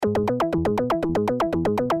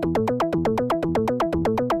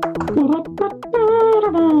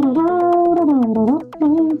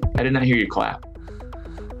hear you clap.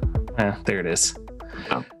 There it is.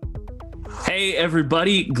 Oh. Hey,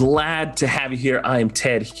 everybody. Glad to have you here. I am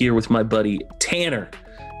Ted here with my buddy Tanner.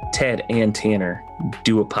 Ted and Tanner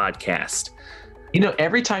do a podcast. You know,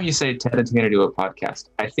 every time you say Ted and Tanner do a podcast,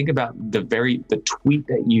 I think about the tweet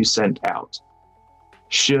that you sent out.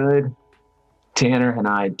 Should Tanner and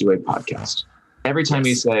I do a podcast? Every time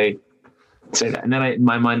you say that. And then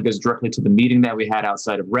my mind goes directly to the meeting that we had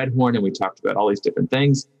outside of Red Horn, and we talked about all these different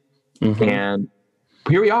things. Mm-hmm. And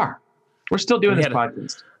here we are. We're still doing this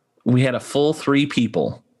podcast. We had a full 3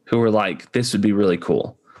 people who were like, this would be really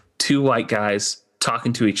cool. 2 white guys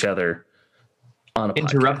talking to each other on a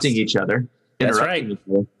interrupting podcast. Each other. That's right.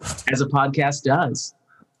 As a podcast does.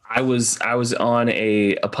 I was on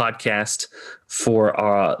a podcast for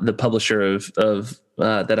the publisher of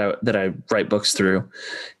that I write books through,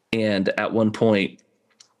 and at one point,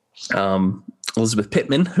 Elizabeth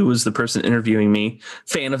Pittman, who was the person interviewing me,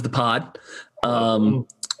 fan of the pod,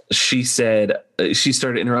 she said she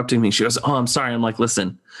started interrupting me. She goes, "Oh, I'm sorry." I'm like,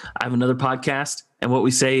 "Listen, I have another podcast, and what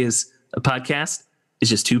we say is a podcast is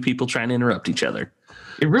just 2 people trying to interrupt each other."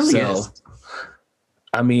 It really is.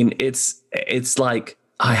 I mean, it's like,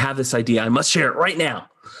 I have this idea. I must share it right now.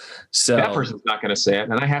 So that person's not going to say it,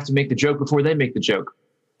 and I have to make the joke before they make the joke.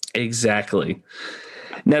 Exactly.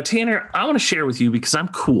 Now, Tanner, I want to share with you because I'm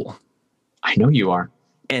cool. I know you are.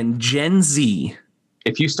 And Gen Z.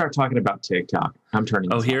 If you start talking about TikTok, I'm turning.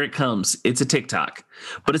 Here it comes. It's a TikTok,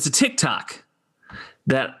 but it's a TikTok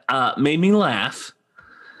that made me laugh.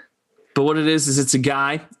 But what it is it's a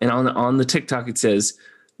guy, and on the TikTok it says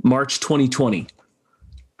March 2020.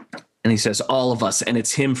 And he says, all of us, and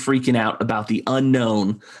it's him freaking out about the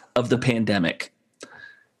unknown of the pandemic.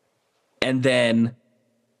 And then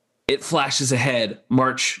it flashes ahead,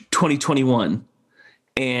 March 2021.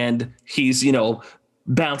 And he's,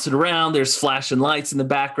 bouncing around. There's flashing lights in the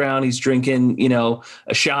background. He's drinking,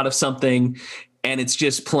 a shot of something. And it's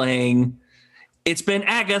just playing, "It's been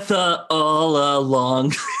Agatha all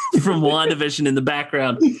along" from WandaVision in the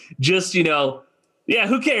background. Just, who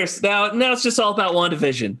cares? Now it's just all about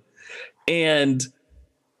WandaVision. And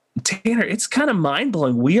Tanner, it's kind of mind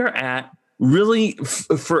blowing. We are at really,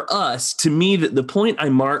 for us, to me, the point I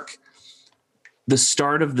mark the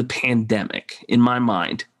start of the pandemic in my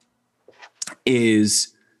mind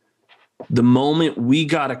is the moment we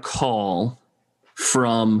got a call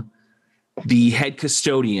from the head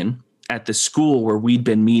custodian at the school where we'd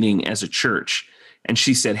been meeting as a church. And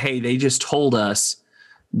she said, "Hey, they just told us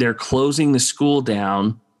they're closing the school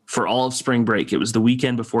down for all of spring break." It was the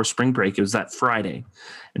weekend before spring break. It was that Friday.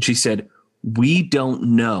 And she said, "We don't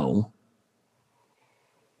know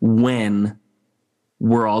when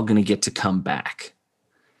we're all going to get to come back."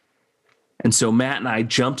 And so Matt and I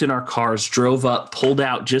jumped in our cars, drove up, pulled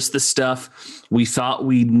out just the stuff we thought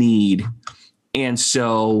we'd need. And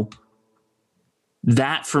so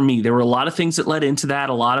that, for me, there were a lot of things that led into that.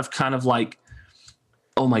 A lot of kind of like,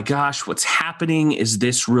 oh my gosh, what's happening? Is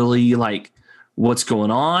this really like, what's going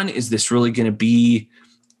on? Is this really going to be,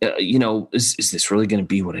 is this really going to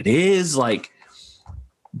be what it is? Like,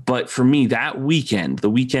 but for me, that weekend, the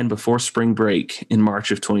weekend before spring break in March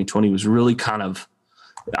of 2020 was really kind of,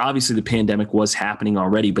 obviously the pandemic was happening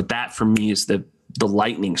already, but that for me is the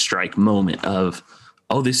lightning strike moment of,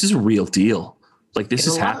 oh, this is a real deal. Like, this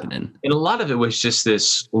is happening. And a lot of it was just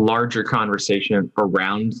this larger conversation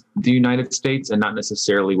around the United States and not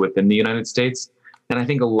necessarily within the United States. And I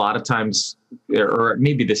think a lot of times, or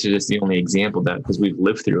maybe this is just the only example that, because we've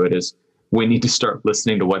lived through it, is we need to start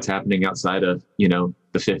listening to what's happening outside of,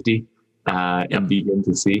 the 50 and begin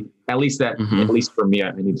to see. At least that, at least for me,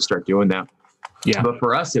 I need to start doing that. Yeah. But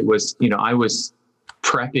for us, it was, I was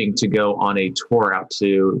prepping to go on a tour out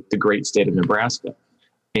to the great state of Nebraska.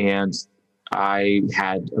 And I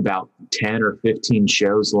had about 10 or 15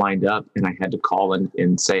 shows lined up, and I had to call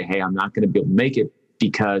and say, "Hey, I'm not going to be able to make it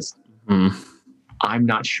because I'm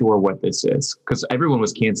not sure what this is." Because everyone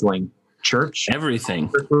was canceling church.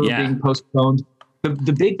 Everything. Being postponed.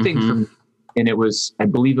 The big thing for me, and I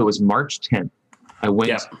believe it was March 10th. I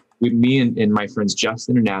went with me and my friends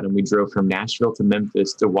Justin and Adam. We drove from Nashville to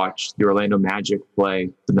Memphis to watch the Orlando Magic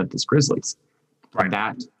play the Memphis Grizzlies.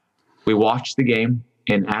 Right. We watched the game,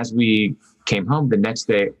 and as we came home the next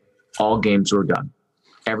day, all games were done.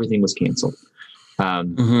 Everything was canceled.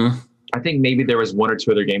 I think maybe there was 1 or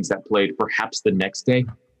 2 other games that played perhaps the next day,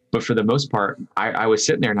 but for the most part, I was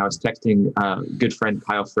sitting there and I was texting good friend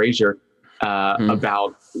Kyle Frazier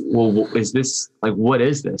about, well, is this like, what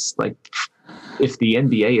is this? Like, if the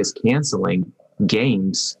NBA is canceling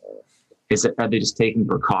games, are they just taking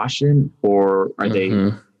precaution, or are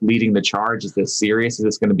they leading the charge? Is this serious? Is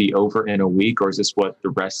this going to be over in a week, or is this what the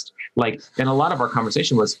rest like? And a lot of our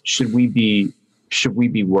conversation was, should we be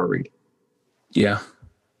worried? Yeah.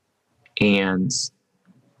 And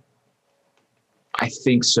I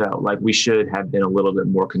think so. Like, we should have been a little bit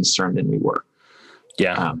more concerned than we were.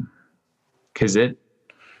 Yeah. Cause it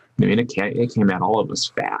came at all of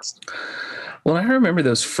us fast. Well, I remember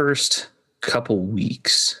those first couple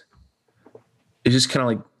weeks. It just kind of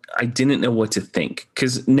like, I didn't know what to think,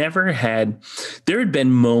 because there had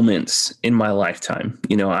been moments in my lifetime.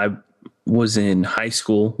 You know, I was in high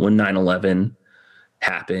school when 9/11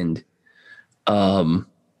 happened.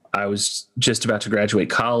 I was just about to graduate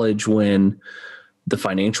college when the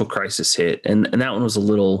financial crisis hit. And that one was a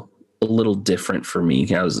little different for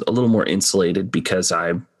me. I was a little more insulated because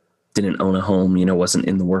I didn't own a home, you know, wasn't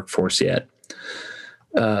in the workforce yet.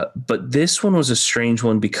 But this one was a strange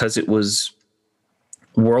one because it was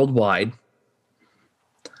worldwide.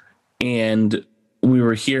 And we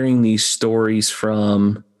were hearing these stories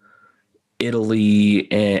from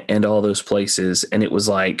Italy and all those places. And it was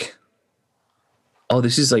like, oh,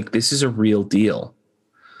 this is a real deal.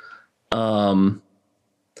 And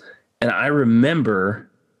I remember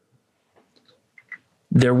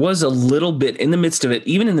there was a little bit in the midst of it,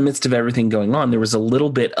 even in the midst of everything going on, there was a little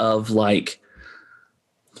bit of like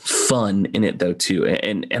fun in it though too.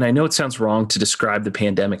 And I know it sounds wrong to describe the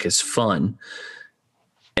pandemic as fun,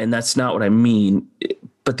 and that's not what I mean,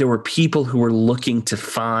 but there were people who were looking to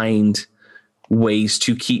find ways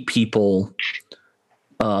to keep people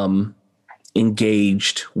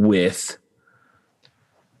engaged with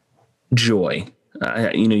joy.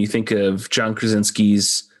 You think of John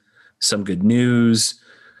Krasinski's Some Good News,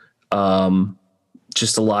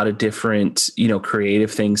 just a lot of different,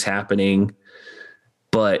 creative things happening.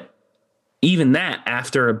 But even that,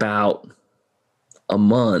 after about a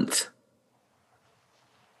month,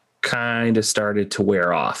 kind of started to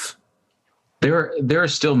wear off. There are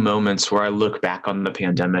still moments where I look back on the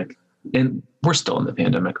pandemic, and we're still in the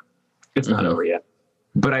pandemic. It's not over yet.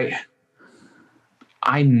 But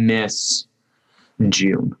I miss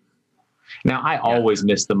June. Now, I always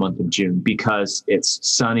miss the month of June because it's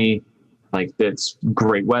sunny, like it's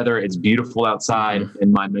great weather, it's beautiful outside,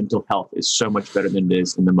 and my mental health is so much better than it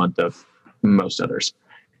is in the month of most others.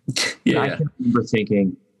 I can remember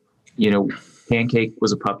thinking, Pancake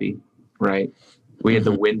was a puppy, right? We had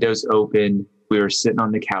the windows open. We were sitting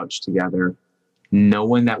on the couch together. No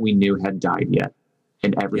one that we knew had died yet,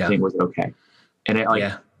 and everything was okay. And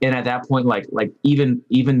and at that point, like even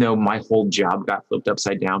though my whole job got flipped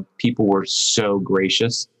upside down, people were so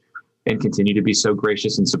gracious and continue to be so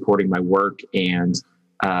gracious in supporting my work and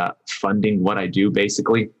funding what I do,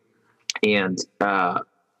 basically. And I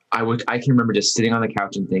can remember just sitting on the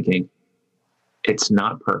couch and thinking, it's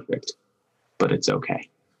not perfect, but it's okay.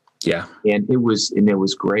 Yeah. And it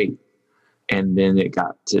was great. And then it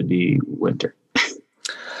got to be winter.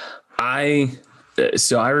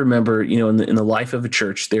 So I remember, in the life of a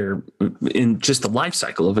church, there, in just the life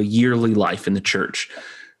cycle of a yearly life in the church,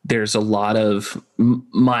 there's a lot of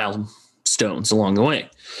milestones along the way.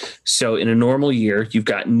 So in a normal year, you've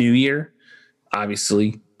got New Year,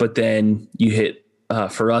 obviously, but then you hit,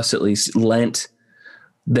 for us at least, Lent,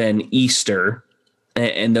 then Easter,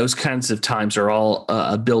 and those kinds of times are all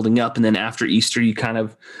building up. And then after Easter, you kind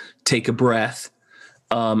of take a breath.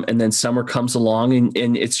 And then summer comes along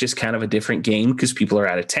and it's just kind of a different game because people are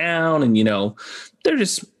out of town and, they're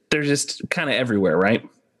just kind of everywhere. Right.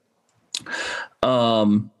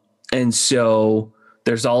 And so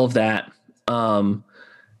there's all of that. And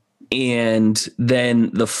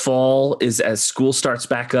then the fall is as school starts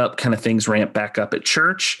back up, kind of things ramp back up at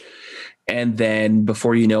church. And then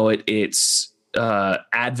before you know it, it's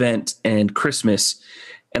Advent and Christmas.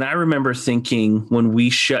 And I remember thinking when we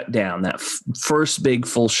shut down, that first big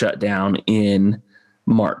full shutdown in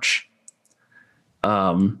March,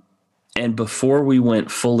 and before we went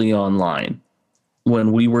fully online,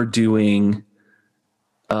 when we were doing,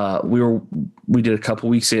 we did a couple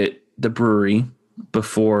weeks at the brewery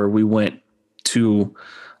before we went to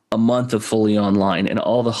a month of fully online, and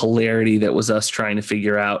all the hilarity that was us trying to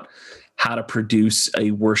figure out how to produce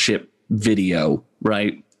a worship video,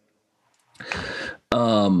 right?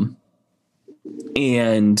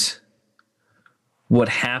 And what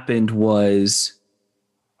happened was,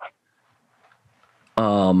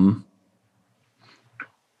 I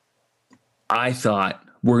thought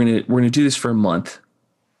we're going to do this for a month,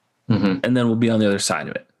 and then we'll be on the other side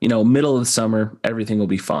of it. Middle of the summer, everything will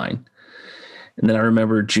be fine. And then I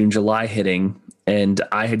remember June, July hitting, and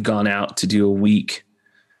I had gone out to do a week,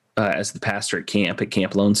 as the pastor at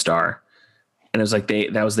Camp Lone Star. And it was like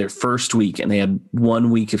that was their first week, and they had 1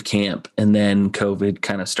 week of camp, and then COVID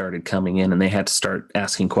kind of started coming in, and they had to start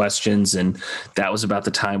asking questions. And that was about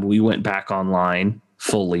the time we went back online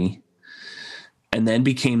fully, and then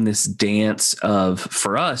became this dance of,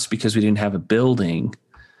 for us, because we didn't have a building,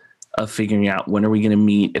 of figuring out when are we going to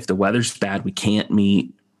meet? If the weather's bad, we can't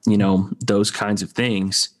meet, those kinds of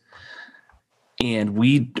things. And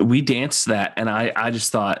we danced that. And I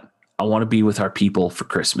just thought, I want to be with our people for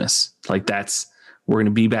Christmas. Like we're going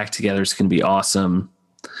to be back together. It's going to be awesome,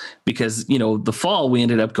 because, the fall we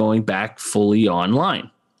ended up going back fully online.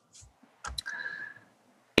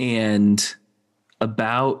 And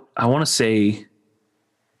about, I want to say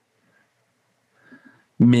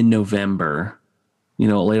mid-November,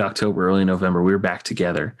 late October, early November, we were back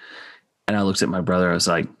together. And I looked at my brother. I was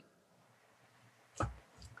like,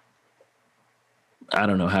 I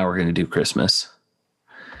don't know how we're going to do Christmas.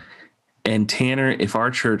 And Tanner, if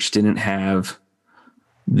our church didn't have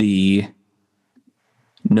the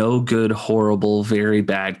no good, horrible, very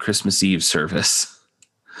bad Christmas Eve service,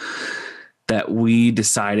 that we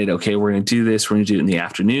decided, okay, we're going to do this. We're going to do it in the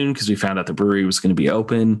afternoon, because we found out the brewery was going to be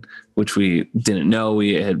open, which we didn't know.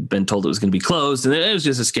 We had been told it was going to be closed, and it was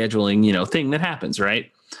just a scheduling, thing that happens,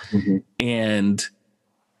 right? Mm-hmm. And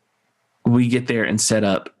we get there and set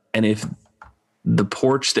up, and if the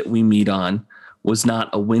porch that we meet on was not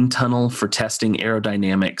a wind tunnel for testing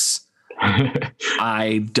aerodynamics,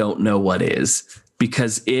 I don't know what is,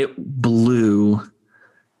 because it blew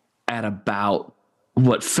at about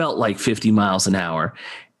what felt like 50 miles an hour,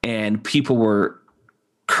 and people were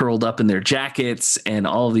curled up in their jackets and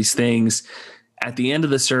all of these things. At the end of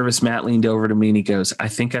the service, Matt leaned over to me and he goes, I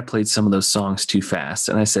think I played some of those songs too fast.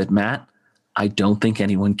 And I said, Matt, I don't think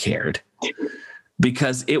anyone cared,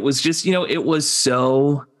 because it was just, it was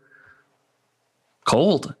so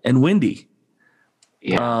cold and windy.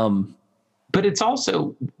 Yeah. But it's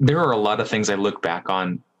also, there are a lot of things I look back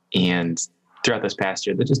on and throughout this past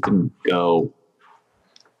year that just didn't go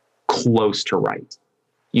close to right.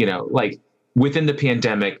 Like within the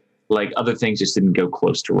pandemic, like other things just didn't go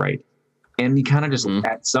close to right. And you kind of just,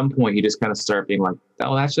 at some point, you just kind of start being like,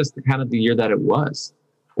 oh, that's just the kind of the year that it was.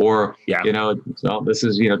 Or, so this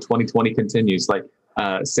is, 2020 continues. Like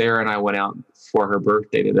Sarah and I went out for her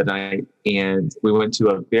birthday the other night, and we went to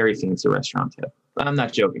a very fancy restaurant tip. I'm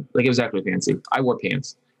not joking. Like, it was actually fancy. I wore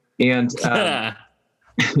pants, and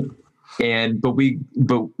but we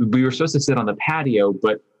were supposed to sit on the patio,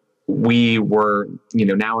 but we were,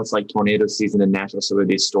 now it's like tornado season in Nashville, so there are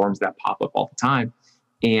these storms that pop up all the time.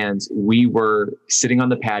 And we were sitting on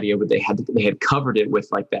the patio, but they had covered it with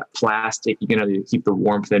like that plastic, to keep the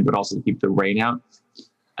warmth in, but also to keep the rain out.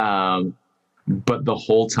 But the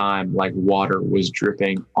whole time, like, water was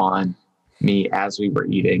dripping on me as we were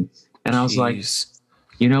eating. And I was like,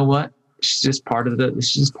 you know what? It's just part of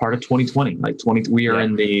 2020. Like we are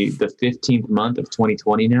in the 15th month of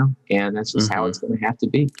 2020 now. And that's just how it's going to have to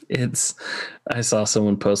be. I saw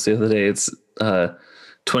someone post the other day, it's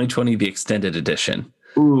 2020, the extended edition.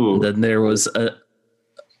 Ooh. Then there was go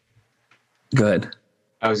ahead.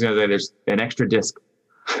 I was going to say there's an extra disc.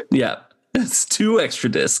 Yeah. It's 2 extra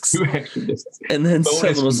discs. 2 extra discs. And then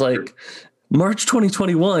someone was like, March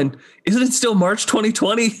 2021. Isn't it still March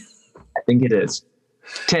 2020? I think it is.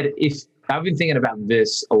 Ted, if I've been thinking about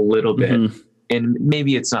this a little bit, and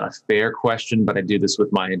maybe it's not a fair question, but I do this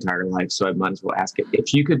with my entire life, so I might as well ask it.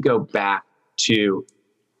 If you could go back to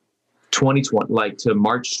 2020, like to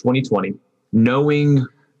March 2020, knowing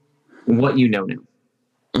what you know now,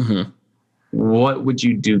 what would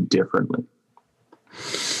you do differently?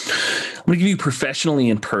 I'm going to give you professionally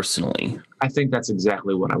and personally. I think that's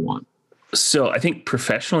exactly what I want. So I think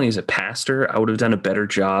professionally, as a pastor, I would have done a better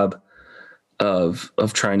job of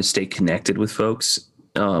trying to stay connected with folks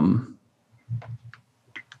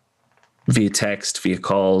via text, via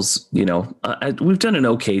calls. We've done an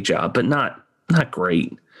okay job, but not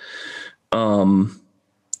great.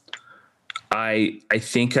 I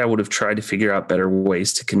think I would have tried to figure out better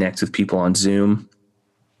ways to connect with people on Zoom,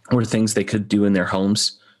 or things they could do in their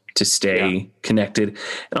homes to stay connected.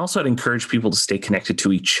 And also I'd encourage people to stay connected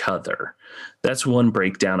to each other. That's one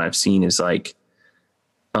breakdown I've seen, is like,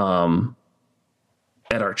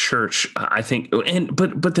 at our church, I think, but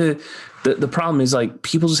the problem is, like,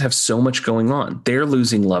 people just have so much going on. They're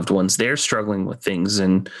losing loved ones. They're struggling with things.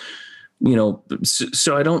 And,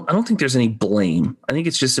 so I don't think there's any blame. I think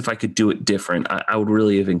it's just, if I could do it different, I would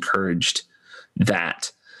really have encouraged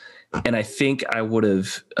that. And I think I would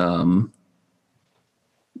have,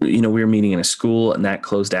 we were meeting in a school and that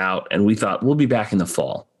closed out, and we thought we'll be back in the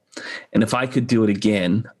fall. And if I could do it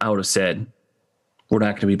again, I would have said, we're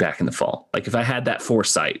not going to be back in the fall. Like, if I had that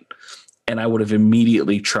foresight and I would have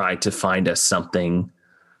immediately tried to find us something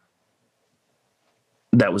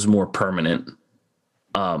that was more permanent.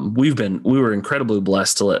 We were incredibly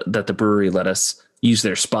blessed that the brewery let us use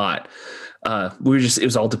their spot. It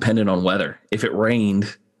was all dependent on weather. If it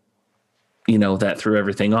rained, that threw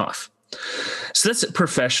everything off. So that's it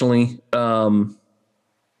professionally.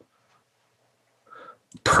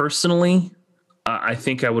 Personally, I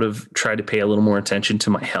think I would have tried to pay a little more attention to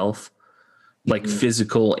my health, like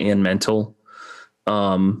physical and mental.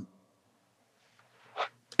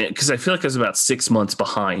 Because I feel like I was about 6 months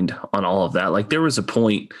behind on all of that. Like there was a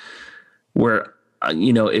point where,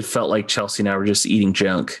 it felt like Chelsea and I were just eating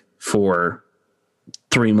junk for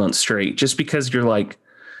 3 months straight, just because you're like,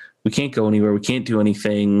 we can't go anywhere. We can't do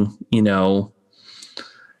anything,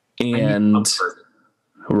 and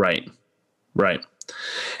right.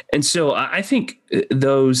 And so I think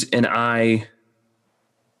those and I'm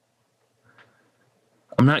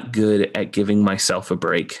not good at giving myself a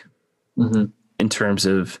break in terms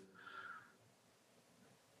of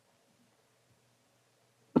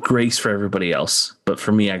grace for everybody else. But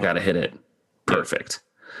for me, I got to hit it perfect.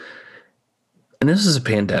 And this is a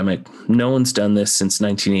pandemic. No one's done this since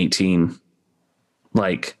 1918.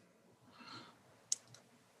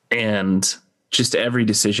 And just every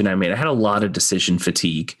decision I made, I had a lot of decision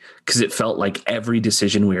fatigue because it felt like every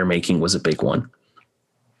decision we were making was a big one.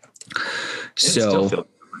 It still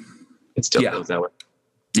feels that way.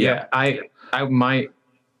 Yeah.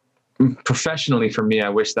 Professionally for me, I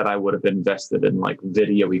wish that I would have invested in like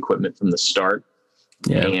video equipment from the start.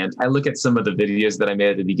 Yeah. And I look at some of the videos that I made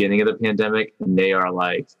at the beginning of the pandemic and they're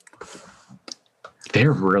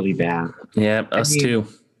really bad. Yeah. Us too.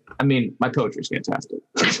 I mean, my poetry is fantastic.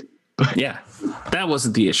 But yeah, that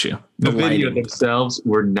wasn't the issue. The video themselves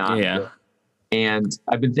were not. Yeah. Good. And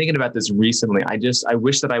I've been thinking about this recently. I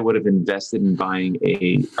wish that I would have invested in buying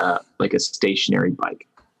a stationary bike.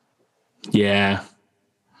 Yeah.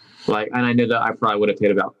 And I know that I probably would have paid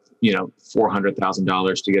about,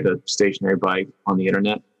 $400,000 to get a stationary bike on the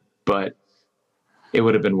internet, but it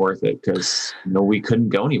would have been worth it because, we couldn't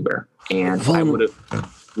go anywhere. And I would have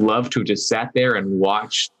loved to have just sat there and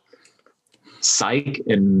watched Psych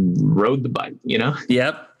and rode the bike,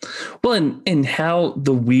 Yep. Well, and how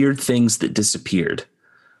the weird things that disappeared,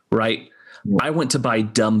 right? Yeah. I went to buy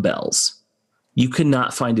dumbbells. You could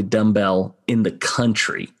not find a dumbbell in the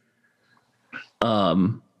country.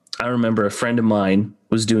 I remember a friend of mine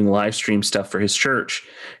was doing live stream stuff for his church,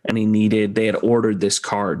 and they had ordered this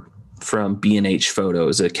card from B&H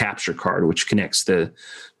Photos, a capture card, which connects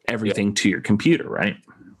everything to your computer, right?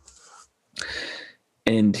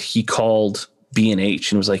 And he called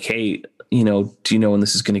B&H and was like, hey, do you know when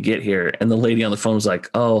this is going to get here? And the lady on the phone was like,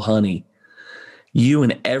 oh, honey, you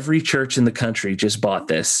and every church in the country just bought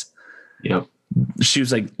this. Yep. She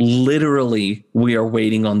was like, literally, we are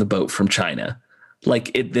waiting on the boat from China.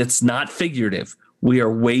 It's not figurative. We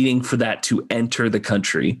are waiting for that to enter the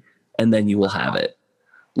country, and then you will have it.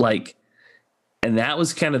 And that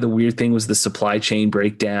was kind of the weird thing, was the supply chain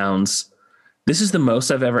breakdowns. This is the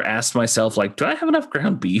most I've ever asked myself, do I have enough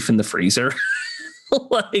ground beef in the freezer?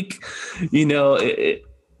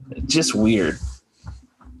 Just weird.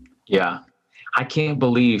 Yeah. I can't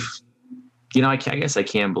believe, I guess I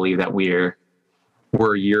can believe that we're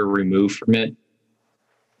a year removed from it,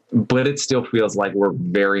 but it still feels like we're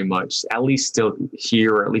very much, at least still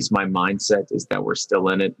here, or at least my mindset is that we're still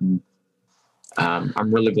in it. And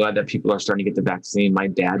I'm really glad that people are starting to get the vaccine. My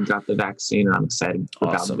dad got the vaccine, and I'm excited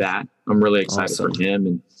about that. I'm really excited for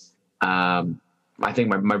him. And I think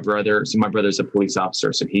my brother, so my brother's a police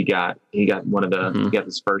officer, so he got one of the, he got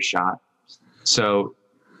his first shot. So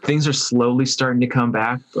things are slowly starting to come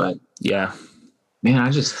back, but yeah, man,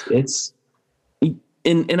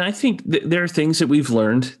 and I think there are things that we've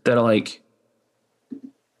learned that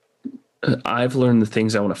I've learned the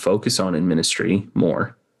things I want to focus on in ministry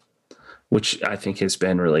more, which I think has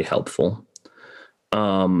been really helpful.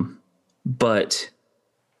 But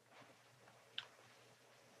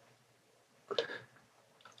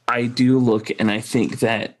I do look and I think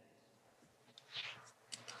that,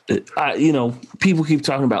 people keep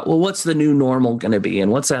talking about, well, what's the new normal going to be?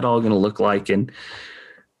 And what's that all going to look like? And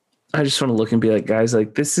I just want to look and be like, guys,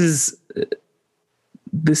 this is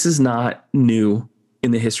not new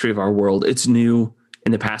in the history of our world. It's new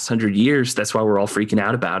in the past 100 years. That's why we're all freaking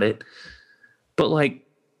out about it. But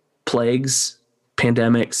plagues,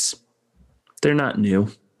 pandemics, they're not new.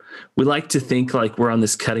 We like to think we're on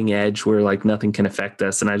this cutting edge where nothing can affect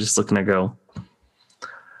us. And I just look and I go,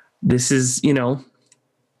 this is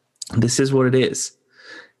what it is.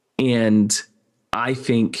 And I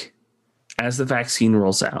think as the vaccine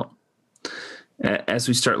rolls out as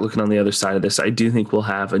we start looking on the other side of this, I do think we'll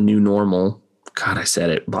have a new normal. God, I said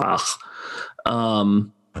it. Blah.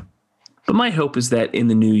 But my hope is that in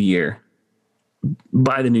the new year,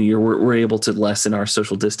 by the new year, we're able to lessen our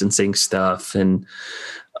social distancing stuff and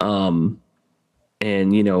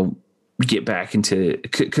get back into,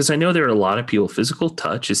 because I know there are a lot of people, physical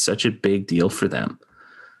touch is such a big deal for them.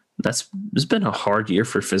 It's been a hard year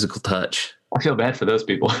for physical touch. I feel bad for those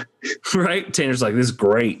people. Right? Tanner's like, this is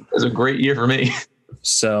great. It was a great year for me.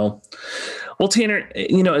 So, well, Tanner,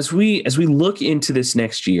 as we look into this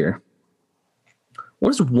next year, what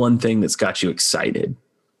is one thing that's got you excited?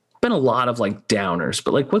 Been a lot of like downers,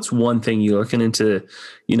 but like, what's one thing you're looking into,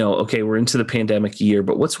 okay, we're into the pandemic year,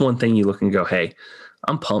 but what's one thing you look and go, hey,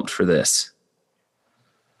 I'm pumped for this?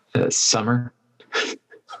 Summer.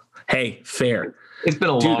 Hey, fair. It's been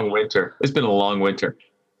a long winter. It's been a long winter.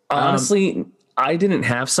 Honestly, I didn't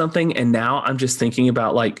have something, and now I'm just thinking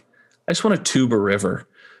about like, I just want to tube a river.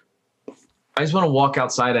 I just want to walk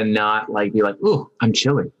outside and not like be like, ooh, I'm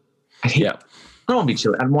chilly. I don't want to be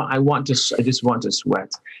chilly. I just want to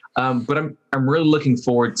sweat. But I'm really looking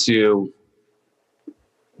forward to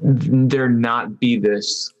there not be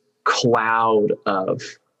this cloud of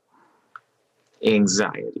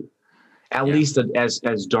anxiety, at least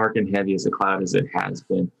as dark and heavy as a cloud as it has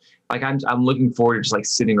been. Like I'm looking forward to just like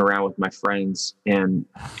sitting around with my friends and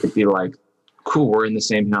it'd be like, cool, we're in the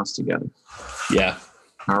same house together. Yeah.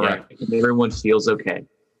 All right. And everyone feels okay.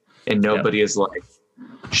 And nobody is like,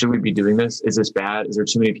 should we be doing this? Is this bad? Is there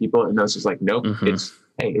too many people? And it's just like, nope. Mm-hmm.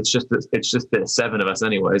 It's just the 7 of us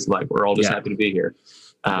anyways. Like we're all just happy to be here.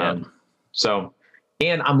 So,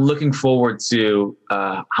 and I'm looking forward to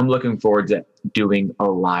doing a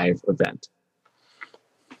live event.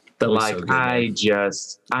 Like so I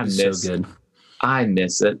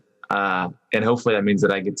miss it. And hopefully that means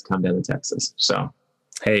that I get to come down to Texas. So,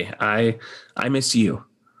 hey, I miss you.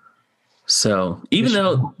 So even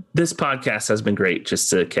though this podcast has been great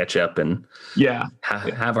just to catch up and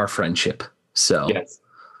have our friendship. So yes,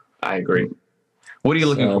 I agree. What are you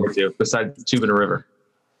looking forward to besides tubing a river?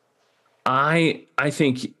 I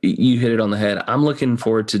think you hit it on the head. I'm looking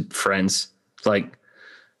forward to friends, like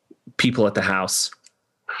people at the house.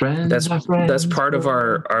 That's part of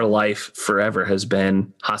our life forever has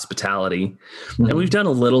been hospitality. Mm-hmm. And we've done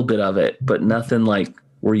a little bit of it, but nothing like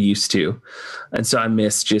we're used to. And so I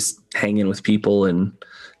miss just hanging with people. And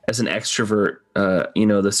as an extrovert,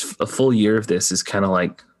 a full year of this is kind of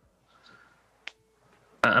like,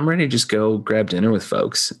 I'm ready to just go grab dinner with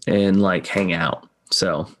folks and like hang out.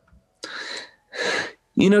 So,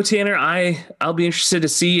 Tanner, I'll be interested to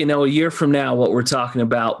see, a year from now what we're talking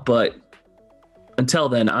about. But until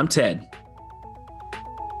then, I'm Ted.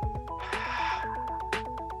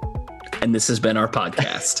 And this has been our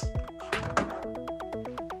podcast.